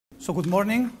So good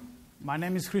morning. My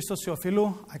name is CHRISTOS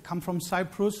THEOPHILOU. I come from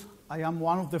Cyprus. I am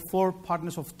one of the 4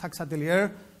 partners of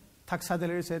Taxatelier.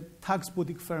 Taxatelier is a tax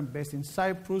boutique firm based in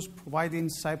Cyprus, providing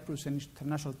Cyprus and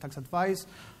international tax advice.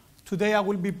 Today I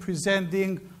will be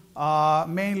presenting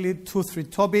mainly 2-3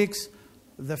 topics.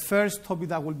 The first topic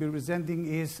that I will be presenting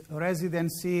is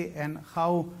residency and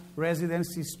how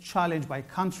residency is challenged by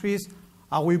countries.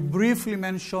 I will briefly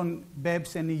mention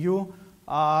BEPS and EU.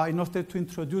 In order to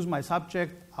introduce my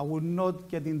subject, I will not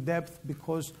get in depth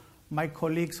because my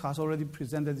colleagues has already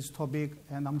presented this topic,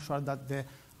 and I'm sure that the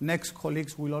next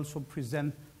colleagues will also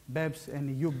present BEPS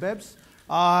and EU BEPS.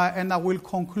 And I will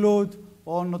conclude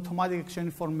on automatic exchange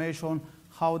information,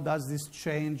 how does this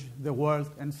change the world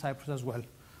and Cyprus as well.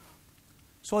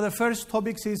 So the first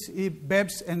topic is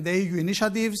BEPS and the EU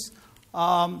initiatives.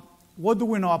 What do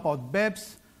we know about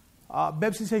BEPS?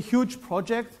 BEPS is a huge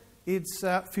project. It's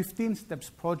a 15 steps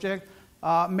project.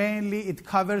 Mainly, it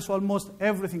covers almost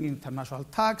everything in international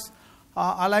tax.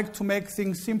 I like to make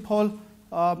things simple.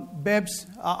 BEPS,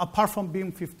 apart from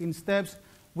being 15 steps,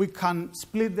 we can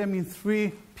split them in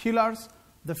 3 pillars.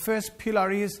 The first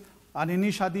pillar is an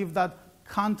initiative that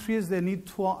countries, they need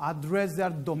to address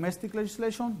their domestic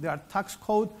legislation, their tax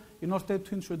code, in order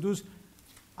to introduce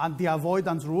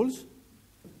anti-avoidance rules.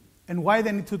 And why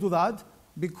they need to do that?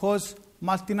 Because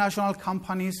multinational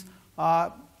companies,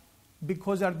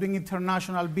 because they are doing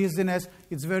international business,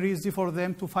 it's very easy for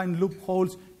them to find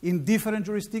loopholes in different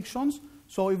jurisdictions.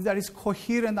 So if there is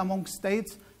coherence among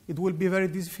states, it will be very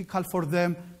difficult for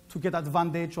them to get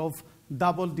advantage of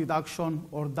double deduction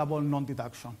or double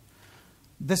non-deduction.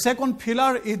 The second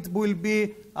pillar, it will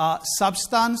be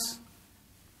substance.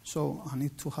 So I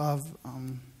need to have,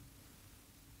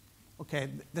 okay,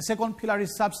 the second pillar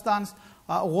is substance.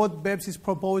 What BEPS is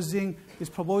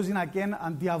proposing again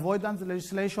anti-avoidance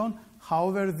legislation.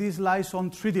 However, this lies on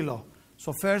treaty law.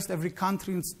 So first, every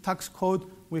country's tax code,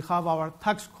 we have our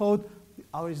tax code,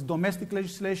 our domestic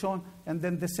legislation, and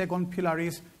then the second pillar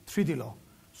is treaty law.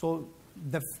 So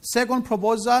the second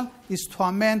proposal is to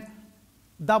amend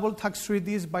double tax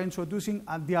treaties by introducing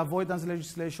anti-avoidance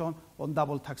legislation on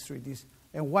double tax treaties.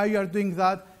 And why you are doing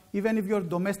that? Even if your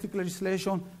domestic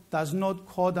legislation does not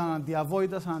code an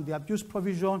anti-avoidance and anti-abuse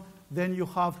provision, then you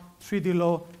have treaty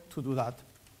law to do that.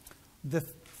 The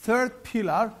third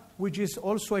pillar, which is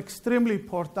also extremely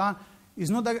important, is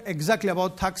not exactly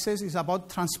about taxes, it's about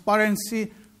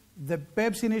transparency. The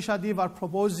BEPS initiative are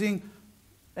proposing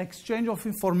exchange of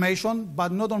information,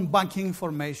 but not on banking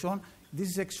information.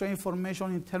 This is exchange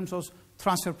information in terms of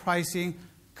transfer pricing,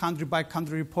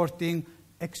 country-by-country reporting,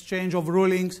 exchange of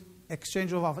rulings,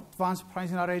 exchange of advanced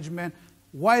pricing arrangement.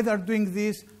 Why they're doing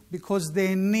this? Because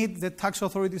they need the tax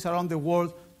authorities around the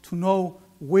world to know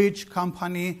which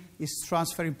company is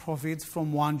transferring profits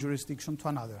from one jurisdiction to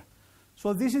another.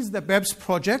 So this is the BEPS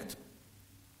project.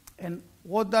 And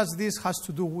what does this has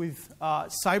to do with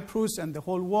Cyprus and the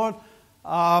whole world?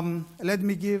 Let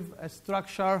me give a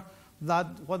structure that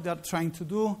what they're trying to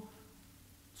do.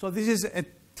 So this is a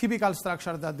typical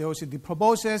structure that the OECD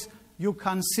proposes. You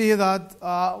can see that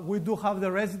we do have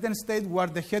the resident state where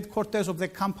the headquarters of the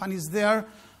companies there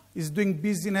is doing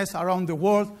business around the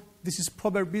world. This is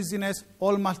proper business.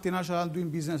 All multinationals doing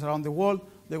business around the world.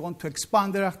 They want to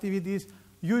expand their activities.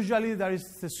 Usually there is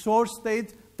the source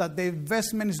state that the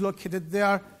investment is located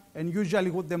there, and usually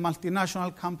what the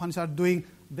multinational companies are doing,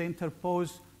 they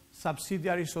interpose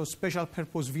subsidiaries or special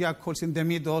purpose vehicles in the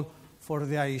middle for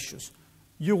their issues.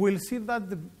 You will see that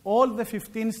all the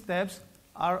 15 steps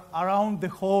are around the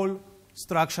whole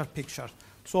structure picture.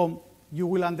 So you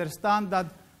will understand that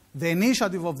the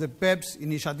initiative of the BEPS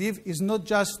initiative is not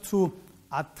just to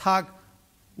attack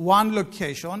one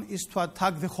location, it's to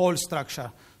attack the whole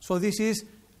structure. So this is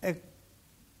a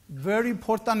very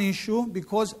important issue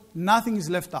because nothing is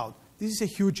left out. This is a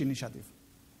huge initiative.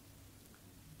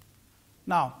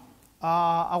 Now,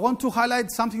 I want to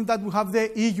highlight something that we have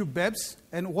the EU BEPS,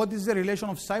 and what is the relation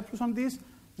of Cyprus on this?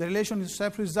 The relation of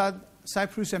Cyprus is that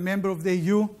Cyprus is a member of the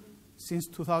EU since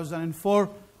 2004.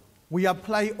 We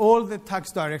apply all the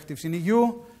tax directives in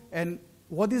EU. And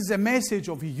what is the message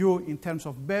of EU in terms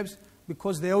of BEPS?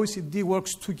 Because the OECD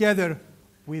works together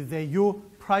with the EU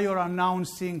prior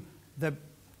announcing the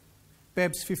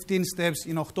BEPS 15 steps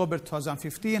in October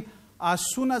 2015. As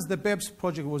soon as the BEPS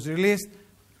project was released,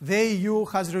 the EU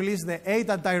has released the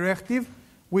ADIT directive,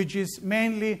 which is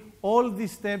mainly all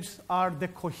these steps are the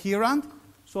coherent.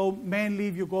 So mainly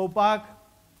if you go back,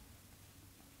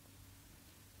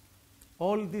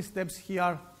 all these steps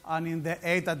here are in the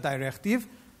ADIT directive.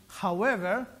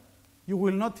 However, you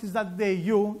will notice that the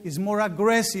EU is more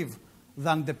aggressive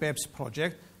than the BEPS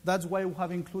project. That's why we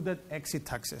have included exit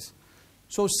taxes.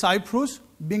 So Cyprus,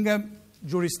 being a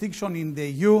jurisdiction in the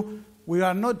EU, we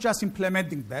are not just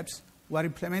implementing BEPS, we are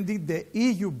implementing the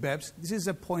EU BEPS. This is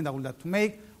a point I would like to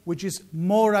make, which is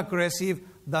more aggressive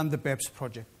than the BEPS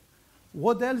project.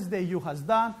 What else the EU has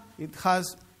done? It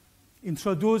has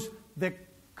introduced the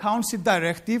Council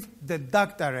Directive, the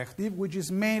DAC Directive, which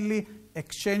is mainly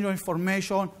exchange of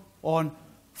information on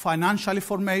financial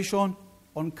information,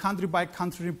 on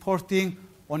country-by-country reporting,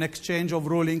 on exchange of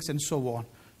rulings, and so on.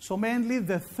 So mainly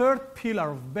the third pillar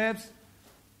of BEPS,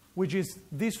 which is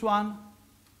this one,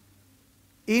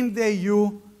 in the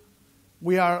EU,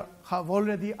 we have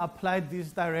already applied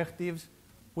these directives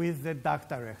with the DAC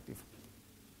Directive,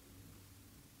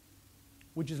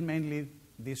 which is mainly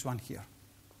this one here.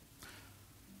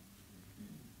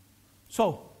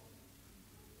 So,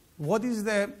 what is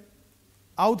the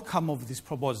outcome of this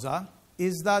proposal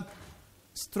is that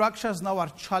structures now are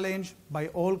challenged by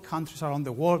all countries around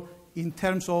the world in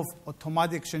terms of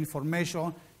automatic exchange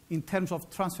information, in terms of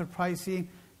transfer pricing,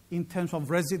 in terms of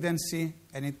residency,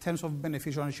 and in terms of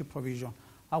beneficial ownership provision.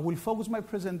 I will focus my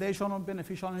presentation on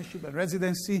beneficial ownership and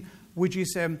residency, which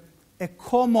is a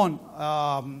common,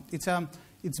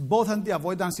 it's both an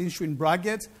avoidance issue in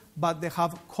brackets, but they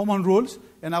have common rules,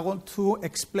 and I want to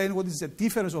explain what is the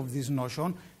difference of this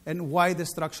notion and why the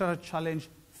structural challenge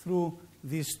through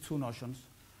these two notions.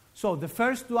 So the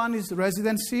first one is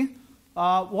residency.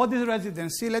 What is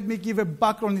residency? Let me give a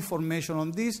background information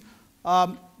on this.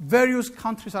 Various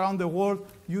countries around the world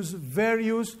use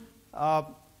various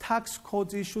tax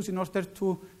code issues in order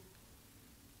to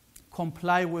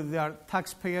comply with their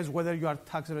taxpayers, whether you are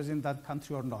tax resident in that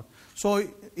country or not. So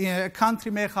a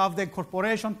country may have the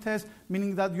corporation test,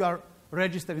 meaning that you are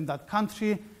registered in that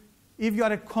country. If you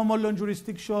are a common law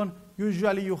jurisdiction,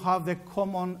 usually you have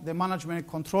the management and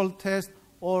control test,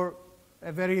 or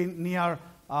a very near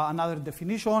another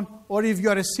definition. Or if you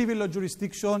are a civil law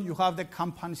jurisdiction, you have the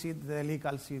company seat, the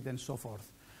legal seat, and so forth.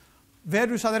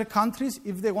 Various other countries,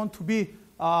 if they want to be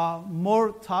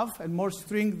more tough and more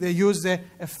strict, they use the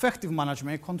effective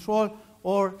management control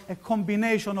or a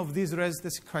combination of these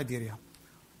residency criteria.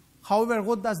 However,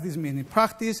 what does this mean? In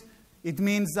practice, it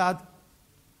means that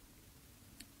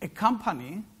a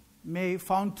company may be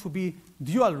found to be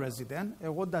dual resident.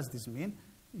 And what does this mean?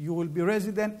 You will be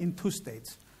resident in two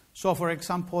states. So, for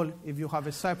example, if you have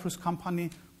a Cyprus company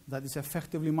that is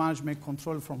effectively management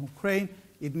control from Ukraine,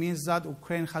 it means that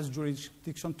Ukraine has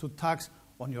jurisdiction to tax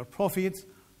on your profits,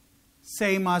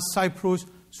 same as Cyprus.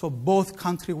 So both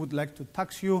countries would like to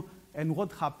tax you. And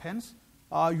what happens?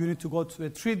 You need to go to the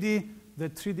treaty. The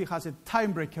treaty has a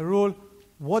timebreaker rule.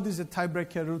 What is the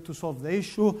timebreaker rule to solve the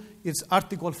issue? It's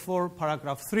Article 4,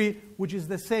 Paragraph 3, which is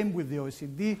the same with the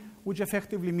OECD, which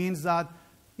effectively means that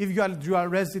if you are dual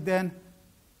resident,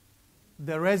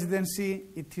 the residency,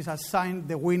 it is assigned,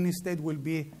 the winning state will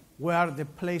be where the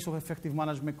place of effective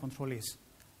management control is.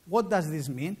 What does this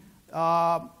mean? The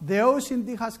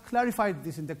OECD has clarified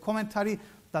this in the commentary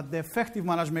that the effective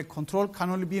management control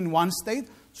can only be in one state.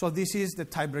 So this is the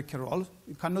tiebreaker rule.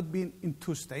 It cannot be in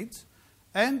two states.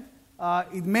 And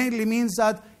it mainly means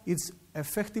that it's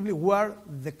effectively where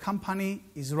the company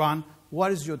is run,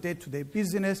 what is your day-to-day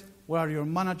business, where are your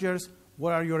managers,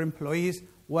 where are your employees,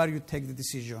 where you take the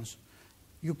decisions.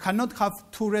 You cannot have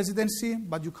two residency,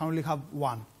 but you can only have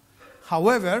one.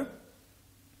 However,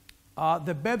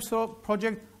 the BEPS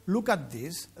project look at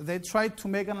this. They tried to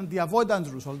make an anti-avoidance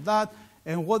rule of that,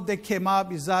 and what they came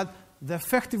up is that the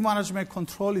effective management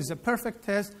control is a perfect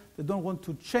test. They don't want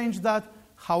to change that.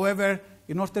 However,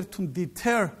 in order to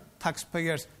deter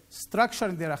taxpayers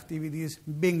structuring their activities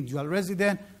being dual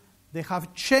resident, they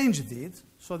have changed it.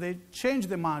 So they changed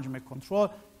the management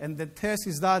control, and the test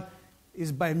is that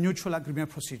is by mutual agreement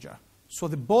procedure. So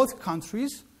both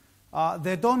countries,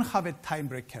 they don't have a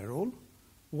timebreaker rule.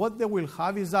 What they will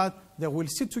have is that they will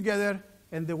sit together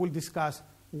and they will discuss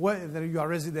whether you are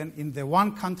resident in the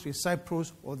one country,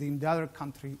 Cyprus, or in the other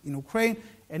country, in Ukraine.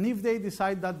 And if they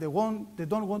decide that they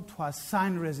don't want to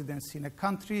assign residency in a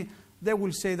country, they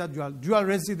will say that you are dual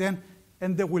resident,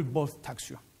 and they will both tax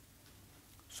you.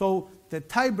 So the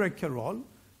tiebreaker rule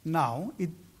now,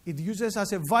 it uses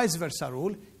as a vice versa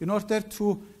rule in order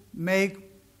to make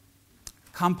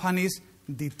companies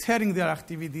deterring their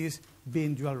activities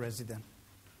being dual resident.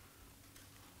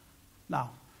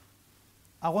 Now,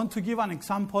 I want to give an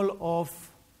example of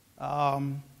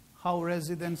how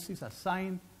residency is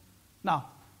assigned. Now,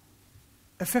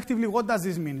 effectively, what does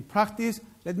this mean? In practice,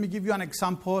 let me give you an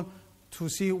example to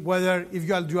see whether, if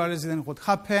you are dual resident, what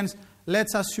happens.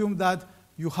 Let's assume that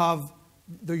you have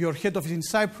your head office in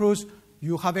Cyprus.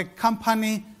 You have a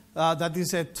company that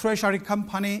is a treasury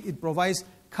company. It provides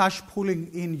cash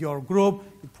pooling in your group.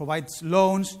 It provides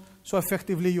loans. So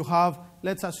effectively you have,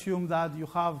 let's assume that you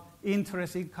have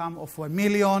interest income of 1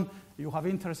 million, you have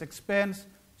interest expense,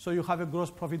 so you have a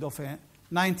gross profit of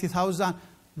 90,000.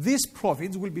 These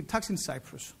profits will be taxed in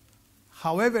Cyprus.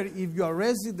 However, if you are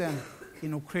resident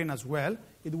in Ukraine as well,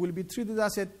 it will be treated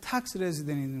as a tax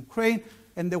resident in Ukraine,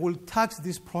 and they will tax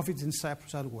these profits in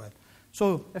Cyprus as well.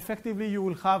 So effectively you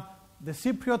will have the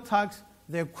Cypriot tax,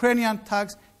 the Ukrainian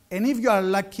tax, and if you are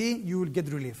lucky, you will get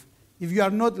relief. If you are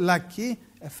not lucky,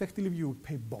 effectively you will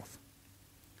pay both.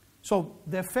 So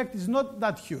the effect is not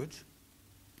that huge.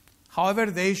 However,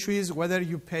 the issue is whether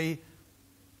you pay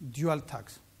dual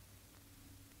tax.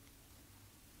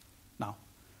 Now,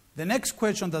 the next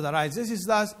question that arises is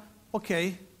that,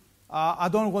 okay, I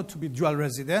don't want to be dual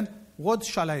resident. What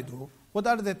shall I do? What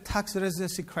are the tax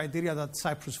residency criteria that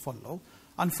Cyprus follow?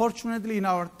 Unfortunately, in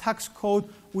our tax code,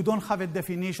 we don't have a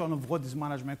definition of what is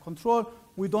management control.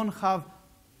 We don't have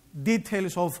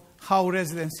details of how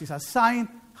residency is assigned.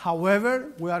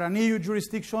 However, we are an EU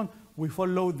jurisdiction. We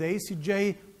follow the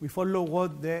ECJ. We follow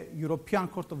what the European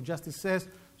Court of Justice says.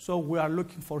 So we are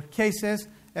looking for cases.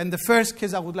 And the first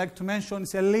case I would like to mention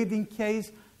is a leading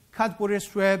case, category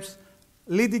reps,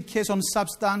 leading case on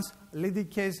substance, leading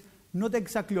case not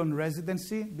exactly on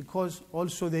residency, because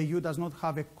also the EU does not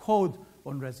have a code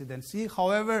on residency.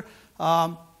 However,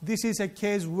 this is a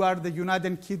case where the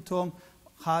United Kingdom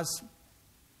has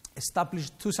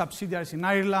established 2 subsidiaries in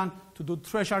Ireland to do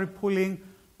treasury pooling.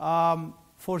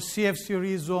 For CFC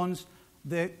reasons,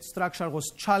 the structure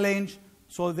was challenged,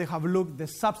 so they have looked at the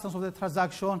substance of the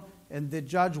transaction, and the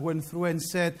judge went through and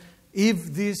said,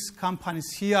 if these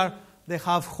companies here, they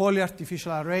have wholly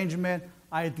artificial arrangement,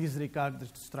 I disregard the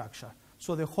structure.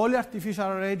 So the wholly artificial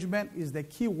arrangement is the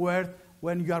key word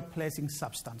when you are placing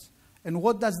substance. And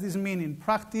what does this mean in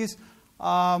practice?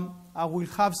 I will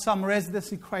have some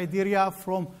residency criteria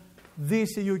from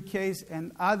this EU case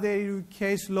and other EU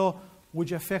case law,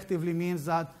 which effectively means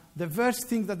that the first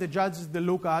thing that the judges they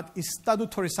look at is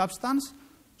statutory substance.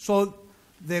 So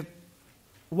the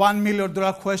 $1 million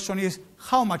question is,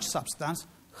 how much substance?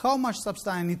 How much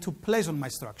substance I need to place on my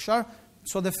structure?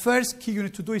 So the first key you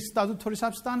need to do is statutory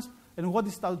substance. And what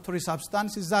is statutory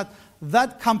substance? Is that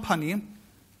that company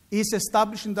is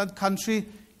established in that country,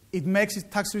 it makes its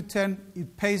tax return,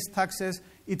 it pays taxes,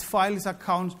 it files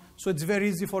accounts, so it's very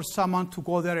easy for someone to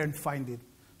go there and find it.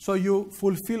 So you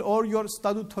fulfill all your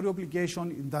statutory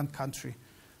obligation in that country.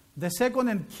 The second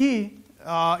and key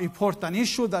important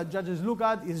issue that judges look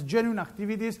at is genuine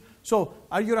activities. So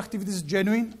are your activities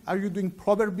genuine? Are you doing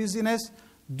proper business?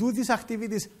 Do these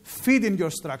activities fit in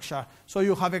your structure? So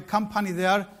you have a company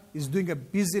there is doing a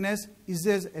business. Is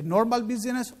this a normal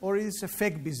business or is it a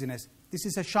fake business? This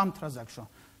is a sham transaction.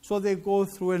 So they go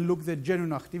through and look at the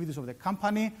genuine activities of the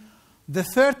company. The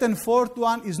third and fourth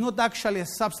one is not actually a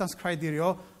substance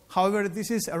criteria. However,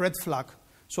 this is a red flag.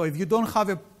 So if you don't have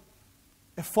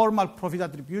a formal profit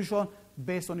attribution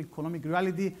based on economic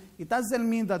reality, it doesn't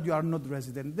mean that you are not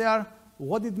resident there.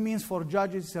 What it means for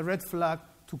judges is a red flag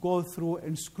to go through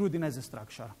and scrutinize the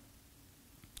structure.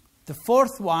 The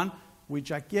fourth one,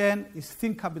 which again is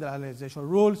thin capitalization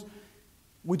rules.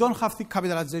 We don't have thin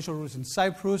capitalization rules in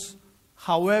Cyprus.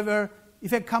 However,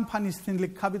 if a company is thinly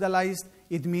capitalized,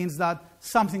 it means that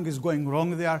something is going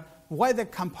wrong there. Why the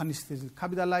company is thinly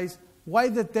capitalized? Why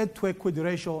the debt to equity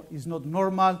ratio is not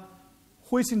normal?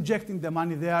 Who is injecting the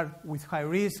money there with high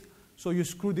risk? So you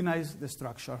scrutinize the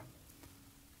structure.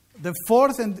 The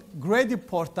fourth and great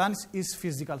importance is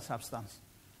physical substance.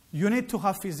 You need to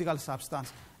have physical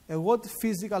substance. And what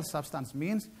physical substance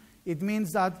means? It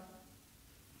means that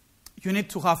you need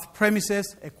to have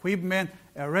premises, equipment,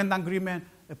 a rent agreement,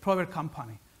 a proper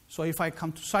company. So if I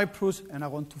come to Cyprus and I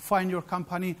want to find your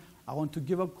company, I want to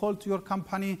give a call to your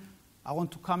company, I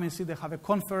want to come and see they have a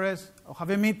conference or have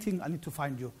a meeting, I need to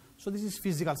find you. So this is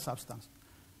physical substance.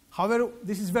 However,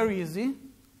 this is very easy.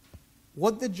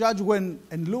 What the judge went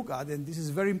and look at, and this is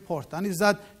very important, is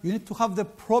that you need to have the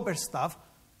proper staff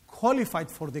qualified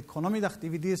for the economic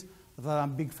activities that are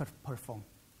being performed.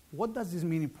 What does this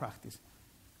mean in practice?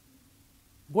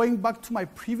 Going back to my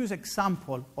previous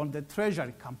example on the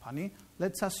treasury company,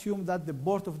 let's assume that the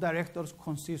board of directors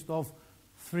consists of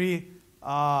 3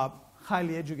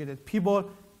 highly educated people.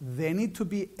 They need to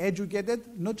be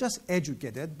educated, not just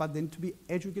educated, but they need to be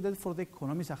educated for the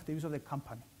economic activities of the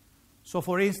company. So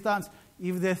for instance,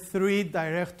 if the 3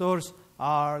 directors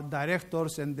are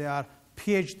directors and they are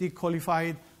PhD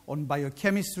qualified on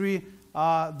biochemistry,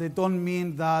 they don't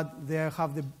mean that they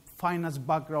have the finance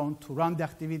background to run the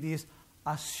activities,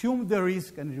 assume the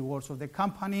risk and rewards of the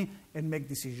company, and make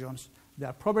decisions. They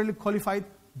are properly qualified,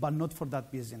 but not for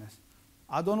that business.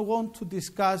 I don't want to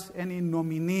discuss any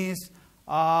nominees,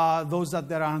 those that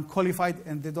they are unqualified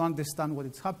and they don't understand what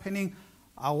is happening.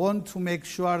 I want to make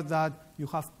sure that you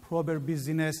have proper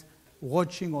business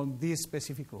watching on this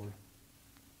specific rule.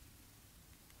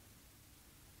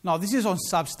 Now, this is on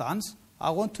substance. I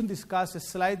want to discuss a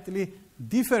slightly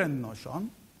different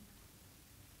notion,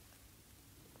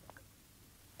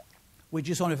 which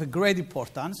is of a great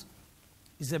importance,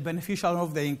 is the beneficial owner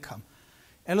of the income.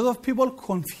 A lot of people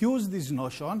confuse this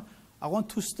notion. I want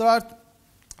to start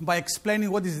by explaining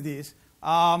what is this.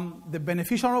 The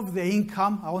beneficial owner of the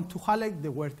income, I want to highlight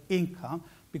the word income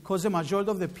because the majority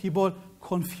of the people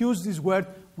confuse this word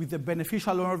with the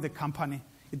beneficial owner of the company.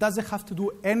 It doesn't have to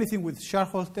do anything with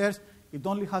shareholders. It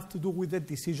only has to do with the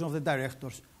decision of the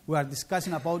directors. We are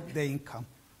discussing about the income.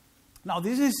 Now,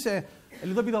 this is a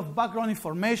little bit of background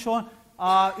information.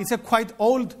 It's a quite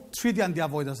old treaty on the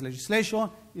avoidance legislation.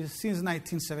 It's since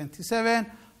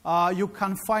 1977. You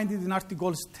can find it in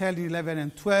Articles 10, 11,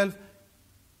 and 12,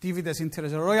 dividends,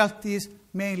 interest, and royalties,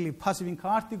 mainly passive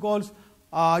income articles.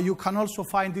 You can also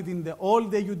find it in the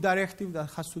old EU directive that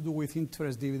has to do with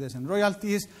interest, dividends, and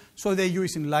royalties. So the EU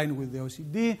is in line with the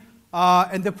OECD.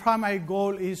 And the primary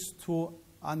goal is to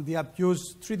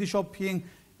abuse treaty shopping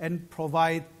and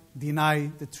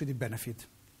deny the treaty benefit.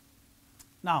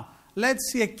 Now,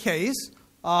 let's see a case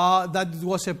that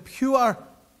was a pure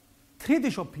treaty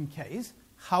shopping case.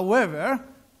 However,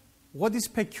 what is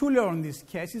peculiar in this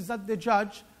case is that the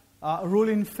judge ruled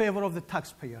in favor of the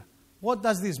taxpayer. What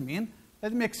does this mean?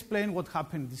 Let me explain what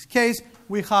happened in this case.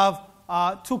 We have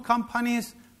two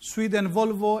companies, Sweden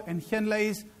Volvo and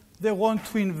Henleys. They want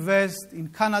to invest in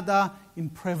Canada, in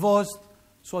Prevost.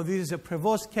 So this is a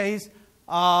Prevost case.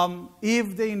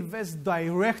 If they invest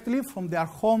directly from their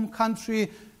home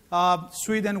country,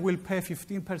 Sweden will pay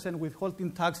 15%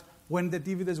 withholding tax when the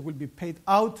dividends will be paid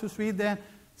out to Sweden.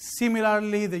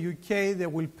 Similarly, the UK, they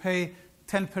will pay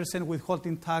 10%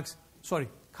 withholding tax. Sorry,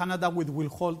 Canada will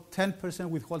withhold 10%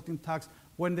 withholding tax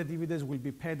when the dividends will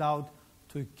be paid out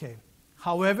to UK.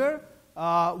 However,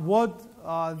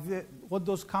 what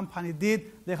those companies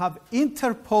did, they have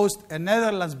interposed a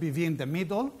Netherlands BV in the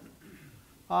middle.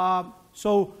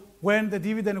 So when the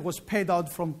dividend was paid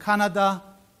out from Canada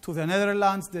to the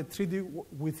Netherlands, the treaty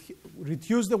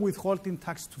reduced the withholding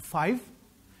tax to 5%.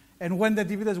 And when the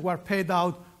dividends were paid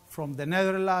out from the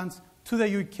Netherlands to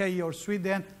the UK or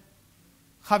Sweden,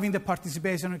 having the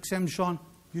participation exemption,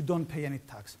 you don't pay any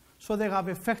tax. So they have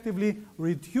effectively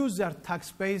reduced their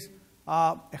tax base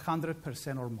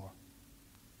 100% or more.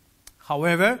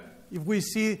 However, if we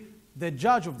see the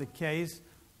judge of the case,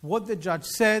 what the judge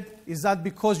said is that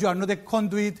because you are not a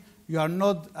conduit, you are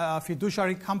not a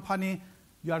fiduciary company,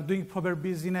 you are doing proper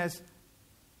business,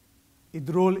 it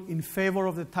ruled in favor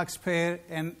of the taxpayer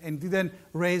and didn't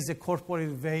raise the corporate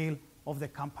veil of the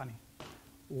company.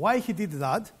 Why he did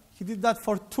that? He did that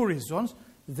for two reasons.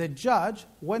 The judge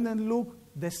went and looked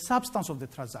at the substance of the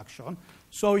transaction.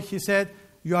 So he said,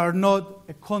 you are not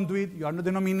a conduit, you are not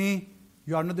a nominee,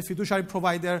 you are not a fiduciary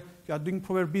provider, you are doing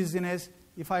proper business.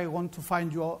 If I want to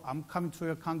find you, I'm coming to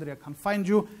your country, I can find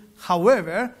you.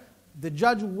 However, the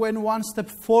judge went one step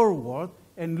forward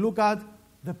and looked at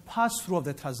the pass-through of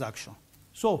the transaction.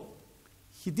 So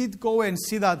he did go and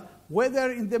see that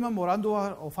whether in the memorandum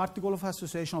of article of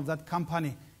association of that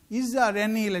company, is there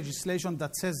any legislation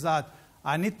that says that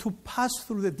I need to pass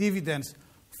through the dividends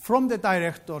from the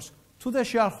directors to the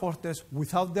shareholders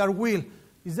without their will?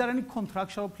 Is there any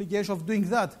contractual obligation of doing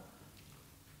that?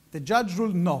 The judge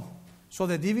ruled no. So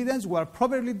the dividends were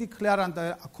properly declared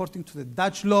according to the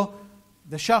Dutch law.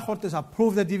 The shareholders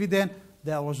approved the dividend.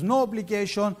 There was no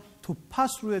obligation to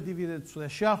pass through the dividends to the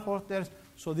shareholders.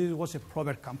 So this was a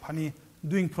proper company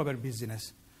doing proper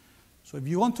business. So if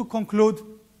you want to conclude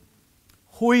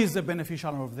who is the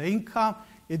beneficiary of the income,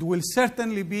 it will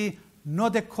certainly be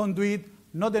not a conduit,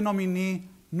 not a nominee,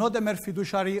 not a mere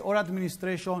fiduciary or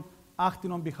administration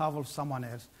acting on behalf of someone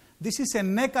else. This is a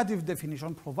negative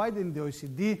definition provided in the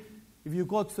OECD. If you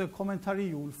go to the commentary,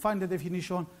 you will find the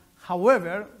definition.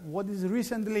 However, what is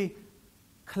recently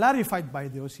clarified by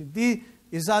the OECD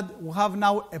is that we have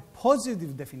now a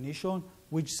positive definition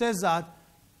which says that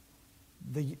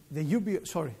the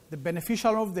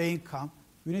beneficiary of the income,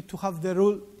 you need to have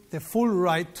the full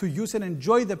right to use and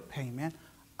enjoy the payment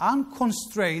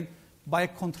unconstrained by a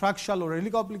contractual or a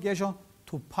legal obligation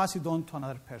to pass it on to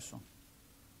another person.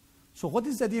 So what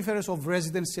is the difference of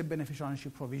residency and beneficial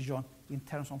ownership provision in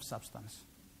terms of substance?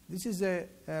 This is a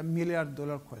 $1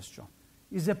 million question.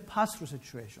 It's a pass-through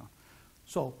situation.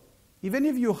 So even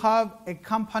if you have a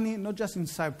company, not just in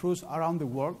Cyprus, around the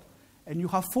world, and you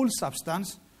have full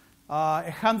substance,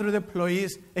 100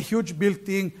 employees, a huge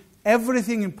building,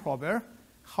 everything improper.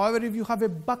 However, if you have a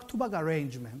back-to-back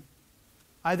arrangement,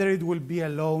 either it will be a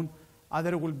loan,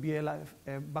 either it will be a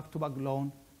back-to-back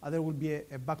loan, either it will be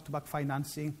a back-to-back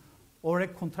financing, or a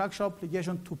contractual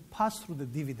obligation to pass through the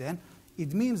dividend,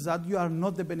 it means that you are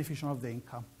not the beneficiary of the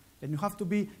income. And you have to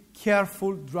be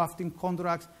careful drafting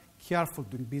contracts, careful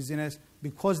doing business,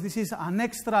 because this is an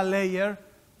extra layer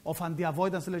of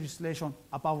anti-avoidance legislation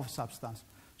above substance.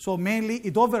 So mainly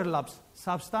it overlaps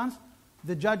substance.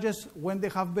 The judges, when they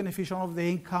have beneficiary of the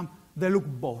income, they look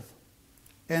both.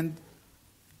 And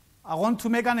I want to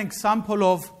make an example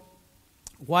of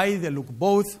why they look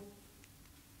both.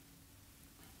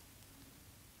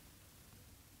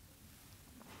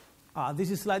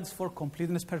 This is slides for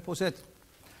completeness purposes.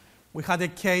 We had a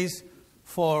case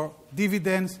for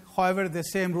dividends. However, the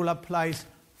same rule applies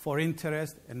for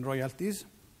interest and royalties.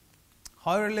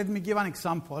 However, let me give an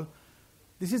example.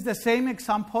 This is the same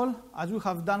example as we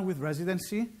have done with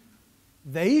residency.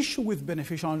 The issue with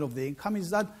beneficiary of the income is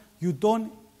that you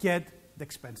don't get the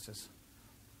expenses.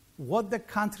 What the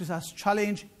country has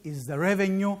challenged is the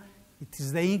revenue, it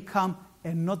is the income,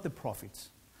 and not the profits.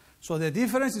 So the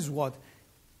difference is what?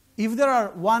 If there are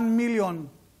 1 million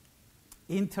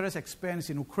interest expense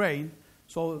in Ukraine,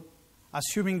 so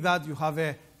assuming that you have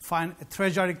a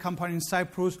treasury company in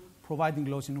Cyprus providing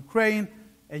loans in Ukraine,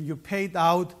 and you paid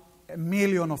out 1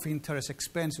 million of interest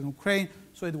expense in Ukraine,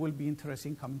 so it will be interest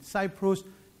income in Cyprus,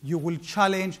 you will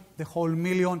challenge the whole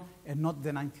million and not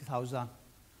the 90,000.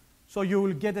 So you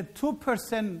will get a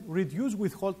 2% reduced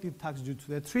withholding tax due to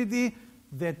the treaty.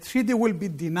 The treaty will be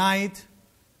denied,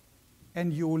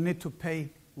 and you will need to pay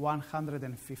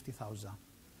 150,000.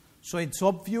 So it's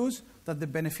obvious that the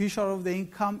beneficiary of the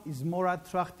income is more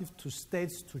attractive to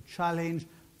states to challenge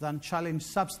than challenge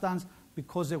substance,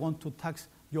 because they want to tax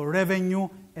your revenue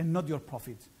and not your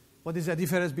profits. What is the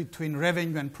difference between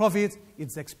revenue and profits?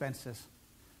 It's expenses.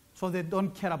 So they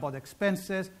don't care about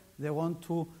expenses. They want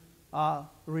to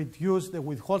reduce the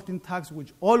withholding tax,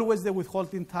 which always the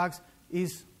withholding tax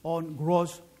is on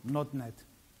gross, not net.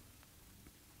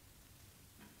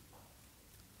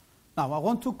 Now, I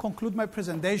want to conclude my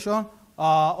presentation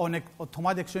on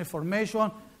automatic exchange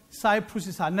information. Cyprus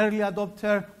is an early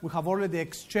adopter. We have already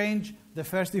exchanged the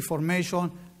first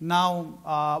information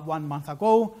now 1 month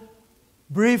ago.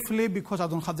 Briefly, because I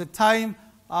don't have the time,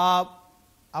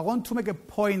 I want to make a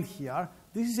point here.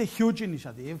 This is a huge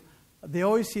initiative. The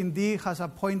OECD has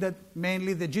appointed,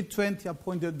 mainly the G20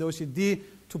 appointed the OECD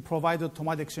to provide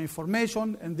automatic exchange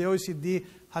information, and the OECD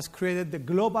has created the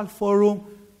Global Forum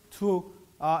to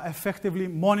effectively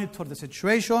monitor the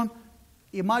situation.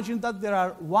 Imagine that there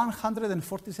are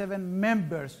 147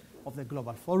 members of the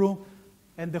Global Forum,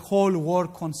 and the whole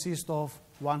world consists of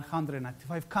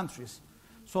 195 countries.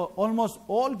 So almost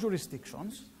all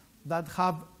jurisdictions that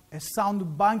have a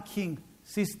sound banking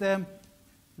system,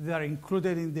 they are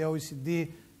included in the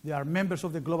OECD, they are members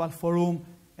of the Global Forum,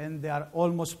 and they are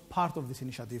almost part of this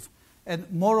initiative.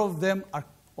 And more of them are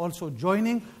also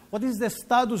joining. What is the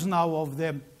status now of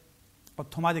the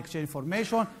automatic exchange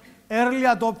information? Early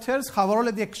adopters have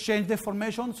already exchanged the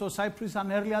information, so Cyprus is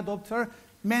an early adopter.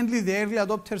 Mainly the early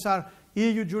adopters are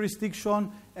EU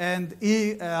jurisdiction and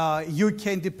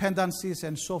UK dependencies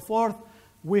and so forth.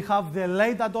 We have the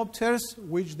late adopters,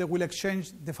 which they will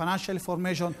exchange the financial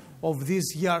information of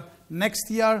this year,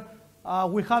 next year.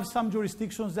 We have some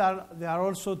jurisdictions that they are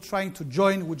also trying to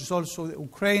join, which is also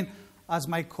Ukraine. As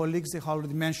my colleagues, they have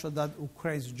already mentioned that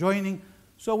Ukraine is joining.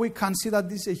 So we can see that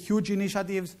this is a huge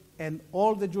initiative, and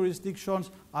all the jurisdictions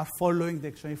are following the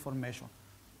exchange information.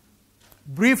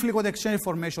 Briefly, what exchange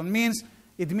information means,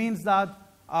 it means that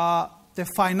the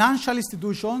financial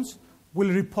institutions will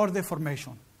report the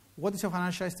information. What is a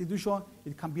financial institution?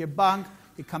 It can be a bank,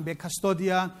 it can be a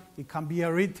custodian, it can be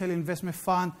a retail investment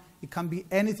fund, it can be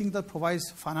anything that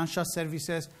provides financial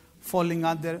services falling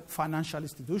under financial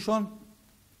institution.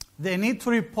 They need to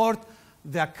report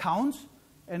the accounts,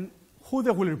 and who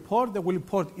they will report? They will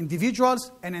report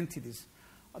individuals and entities.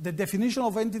 The definition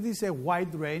of entity is a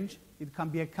wide range. It can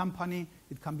be a company,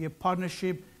 it can be a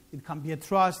partnership, it can be a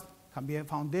trust, it can be a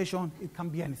foundation, it can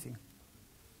be anything.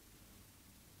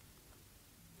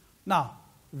 Now,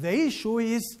 the issue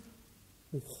is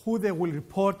who they will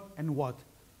report and what.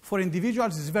 For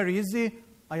individuals, it's very easy.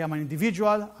 I am an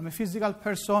individual, I'm a physical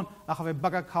person, I have a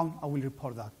bank account, I will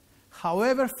report that.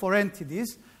 However, for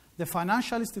entities, the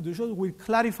financial institutions will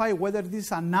clarify whether this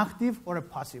is an active or a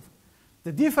passive.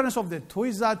 The difference of the two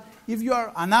is that if you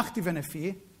are an active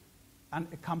NFE and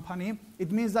a company,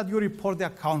 it means that you report the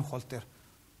account holder.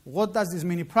 What does this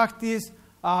mean in practice?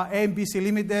 AMBC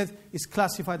Limited is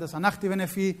classified as an active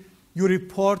NFE. You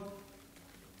report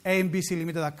AMBC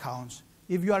Limited accounts.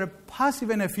 If you are a passive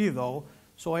NFE, though,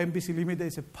 so MBC Limited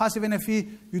is a passive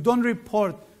NFE, you don't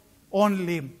report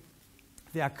only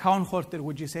the account holder,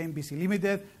 which is MBC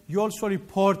Limited. You also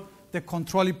report the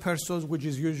controlling persons, which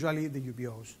is usually the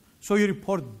UBOs. So you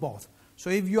report both. So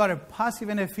if you are a passive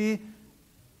NFE,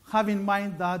 have in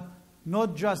mind that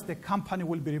not just the company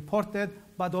will be reported,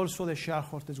 but also the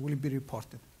shareholders will be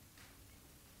reported.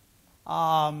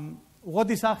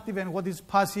 What is active and what is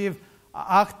passive?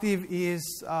 Active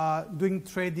is doing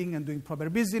trading and doing proper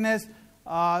business.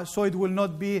 So it will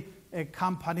not be a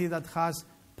company that has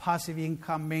passive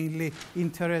income, mainly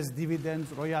interest,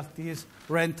 dividends, royalties,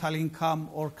 rental income,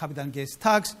 or capital gains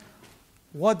tax.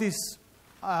 What is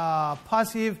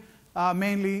passive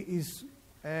mainly is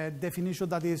a definition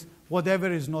that is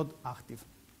whatever is not active.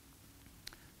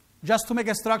 Just to make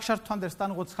a structure to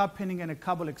understand what's happening and a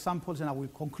couple examples, and I will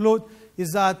conclude, is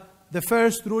that the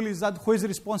first rule is that who is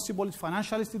responsible is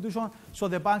financial institution. So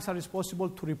the banks are responsible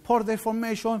to report the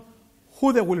information.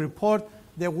 Who they will report,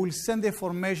 they will send the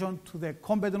information to the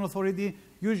competent authority.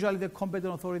 Usually the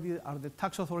competent authorities are the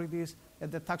tax authorities,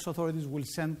 and the tax authorities will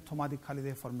send automatically the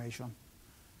information.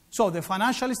 So the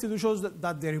financial institutions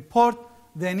that they report,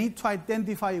 they need to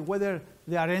identify whether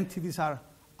their entities are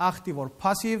active or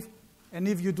passive. And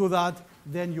if you do that,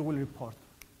 then you will report.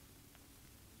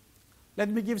 Let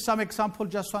me give some examples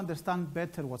just to understand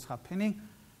better what's happening.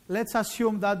 Let's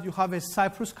assume that you have a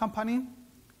Cyprus company.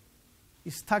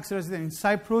 It's tax resident in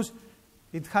Cyprus.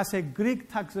 It has a Greek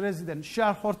tax resident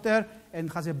shareholder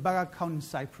and has a bank account in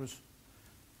Cyprus.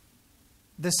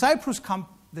 The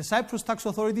Cyprus tax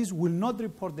authorities will not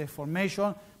report the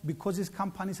information because this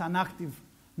company is an active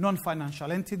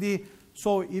non-financial entity.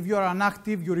 So if you are an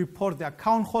active, you report the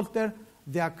account holder.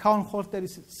 The account holder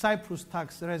is a Cyprus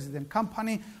tax resident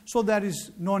company, so there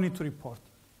is no need to report.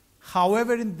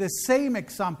 However, in the same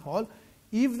example,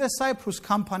 if the Cyprus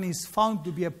company is found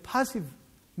to be a passive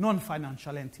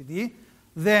non-financial entity,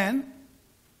 then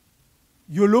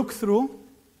you look through,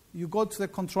 you go to the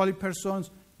controlling persons,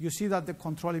 you see that the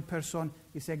controlling person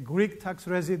is a Greek tax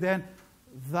resident.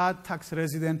 That tax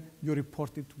resident, you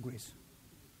report it to Greece.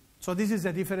 So this is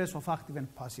the difference of active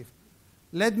and passive.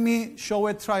 Let me show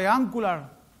a triangular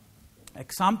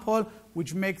example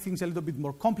which makes things a little bit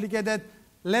more complicated.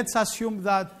 Let's assume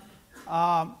that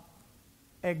a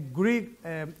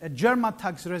German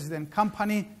tax resident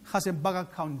company has a bank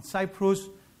account in Cyprus,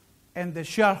 and the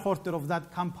shareholder of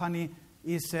that company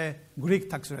is a Greek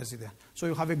tax resident. So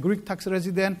you have a Greek tax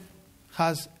resident,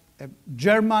 has a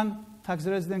German tax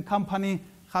resident company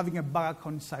having a bank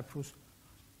account in Cyprus.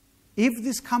 If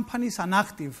this company is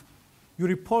inactive, you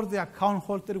report the account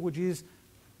holder, which is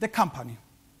the company.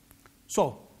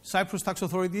 So Cyprus tax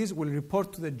authorities will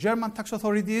report to the German tax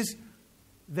authorities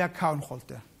the account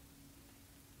holder.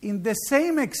 In the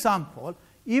same example,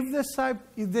 if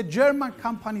the German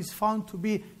company is found to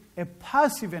be a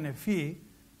passive NFE,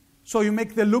 so you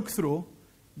make the look-through,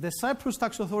 the Cyprus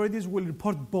tax authorities will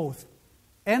report both,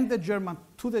 and to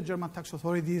the German tax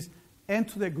authorities and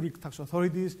to the Greek tax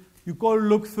authorities. You go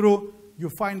look through, you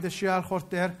find the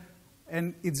shareholder,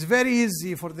 and it's very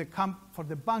easy for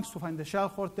the banks to find the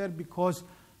shareholder because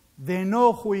they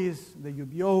know who is the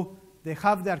UBO, they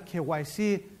have their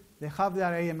KYC, they have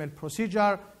their AML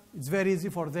procedure. It's very easy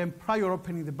for them, prior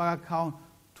opening the bank account,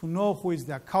 to know who is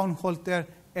the account holder,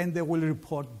 and they will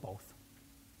report both.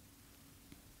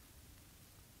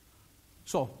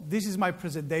 So this is my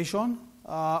presentation.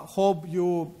 Hope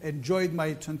you enjoyed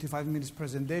my 25 minutes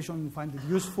presentation, you find it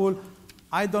useful.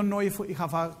 I don't know if we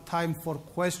have time for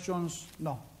questions.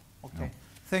 No? Okay. No.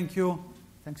 Thank you.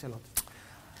 Thanks a lot.